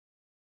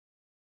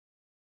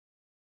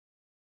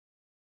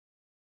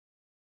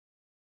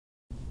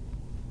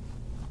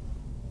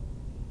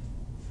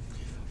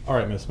All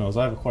right, Miss Mills,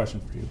 I have a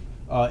question for you.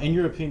 In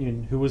your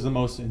opinion, who was the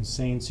most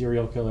insane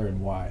serial killer and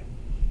why?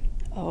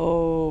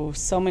 Oh,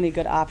 so many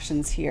good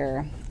options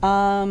here.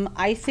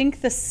 I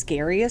think the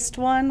scariest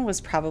one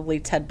was probably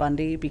Ted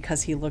Bundy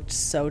because he looked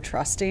so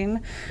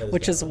trusting,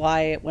 which is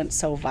why it went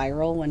so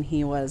viral when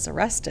he was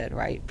arrested,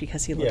 right?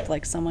 Because he looked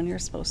like someone you're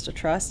supposed to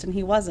trust, and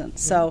he wasn't.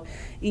 So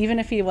even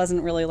if he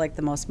wasn't really like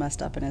the most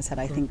messed up in his head,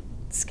 I think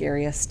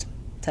scariest,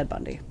 Ted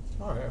Bundy.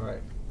 All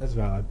right. That's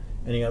valid.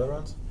 Any other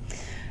ones?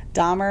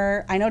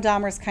 Dahmer, I know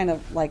Dahmer's kind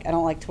of like, I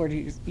don't like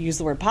to use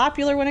the word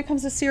popular when it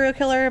comes to serial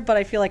killer, but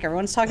I feel like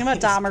everyone's talking about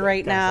Dahmer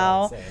right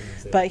now.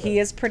 But he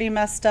is pretty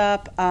messed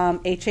up.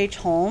 H.H.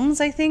 Holmes,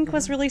 I think,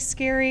 was really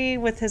scary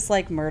with his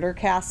like murder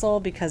castle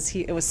because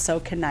it was so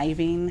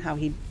conniving how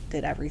he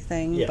did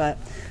everything. Yeah. But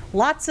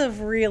lots of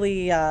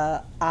really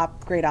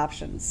great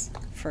options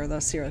for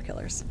those serial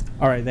killers.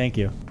 All right, thank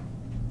you.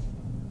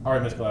 All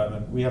right, Ms.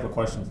 Gladman, we have a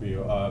question for you.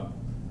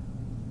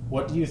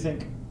 What do you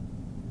think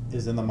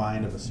is in the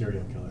mind of a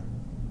serial killer?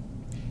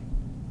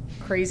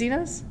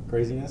 Craziness?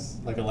 Craziness?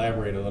 Like,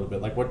 elaborate a little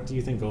bit. Like, what do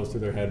you think goes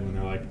through their head when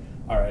they're like,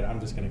 all right, I'm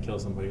just going to kill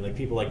somebody? Like,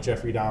 people like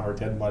Jeffrey Dahmer,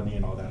 Ted Bundy,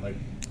 and all that. Like,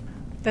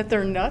 that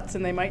they're nuts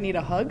and they might need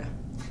a hug?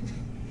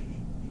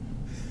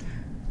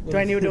 Do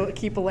I need to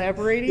keep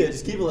elaborating? Yeah,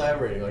 just keep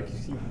elaborating. Like,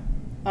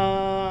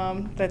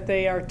 that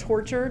they are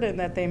tortured and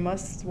that they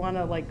must want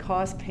to, like,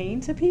 cause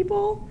pain to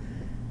people?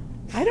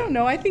 I don't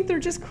know. I think they're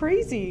just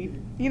crazy.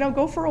 You know,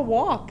 go for a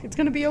walk. It's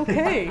going to be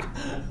okay.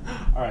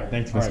 All right,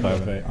 thanks, Ms.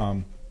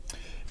 Gladman.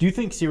 Do you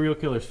think serial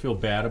killers feel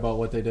bad about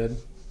what they did?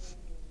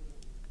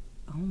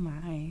 Oh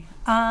my.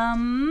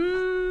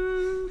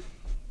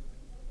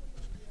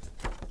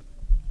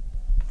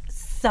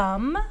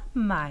 Some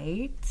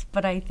might,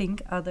 but I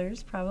think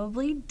others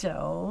probably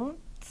don't.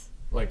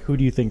 Like, who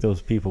do you think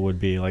those people would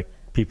be? Like,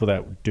 people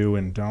that do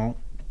and don't?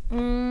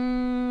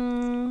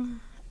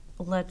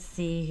 Let's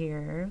see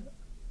here.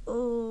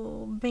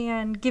 Oh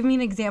man, give me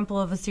an example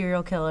of a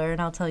serial killer, and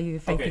I'll tell you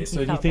if I think he felt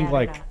bad. Okay, so do you think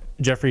like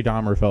Jeffrey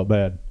Dahmer felt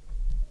bad?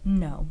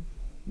 No.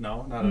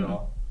 No, not at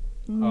all.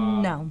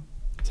 No.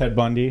 Ted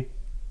Bundy?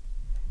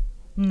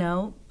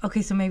 No.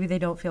 Okay, so maybe they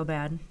don't feel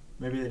bad.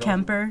 Maybe they don't.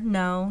 Kemper?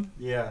 No.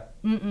 Yeah.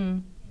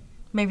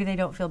 Maybe they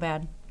don't feel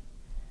bad.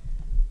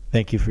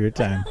 Thank you for your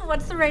time.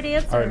 What's the right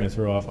answer? All right, Ms.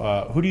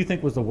 Ruoff. Who do you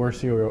think was the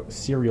worst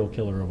serial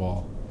killer of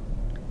all?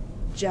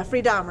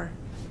 Jeffrey Dahmer.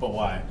 But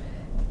why?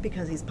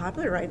 Because he's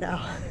popular right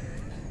now.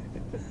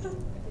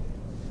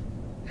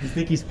 You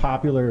think he's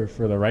popular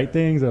for the right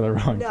things or the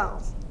wrong? No.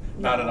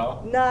 Not at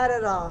all? Not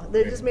at all.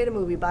 They just made a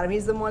movie about him.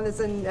 He's the one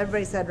that's in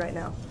everybody's head right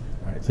now.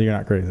 All right, so you're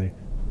not crazy.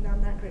 No,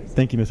 I'm not crazy.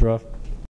 Thank you, Ms. Ruoff.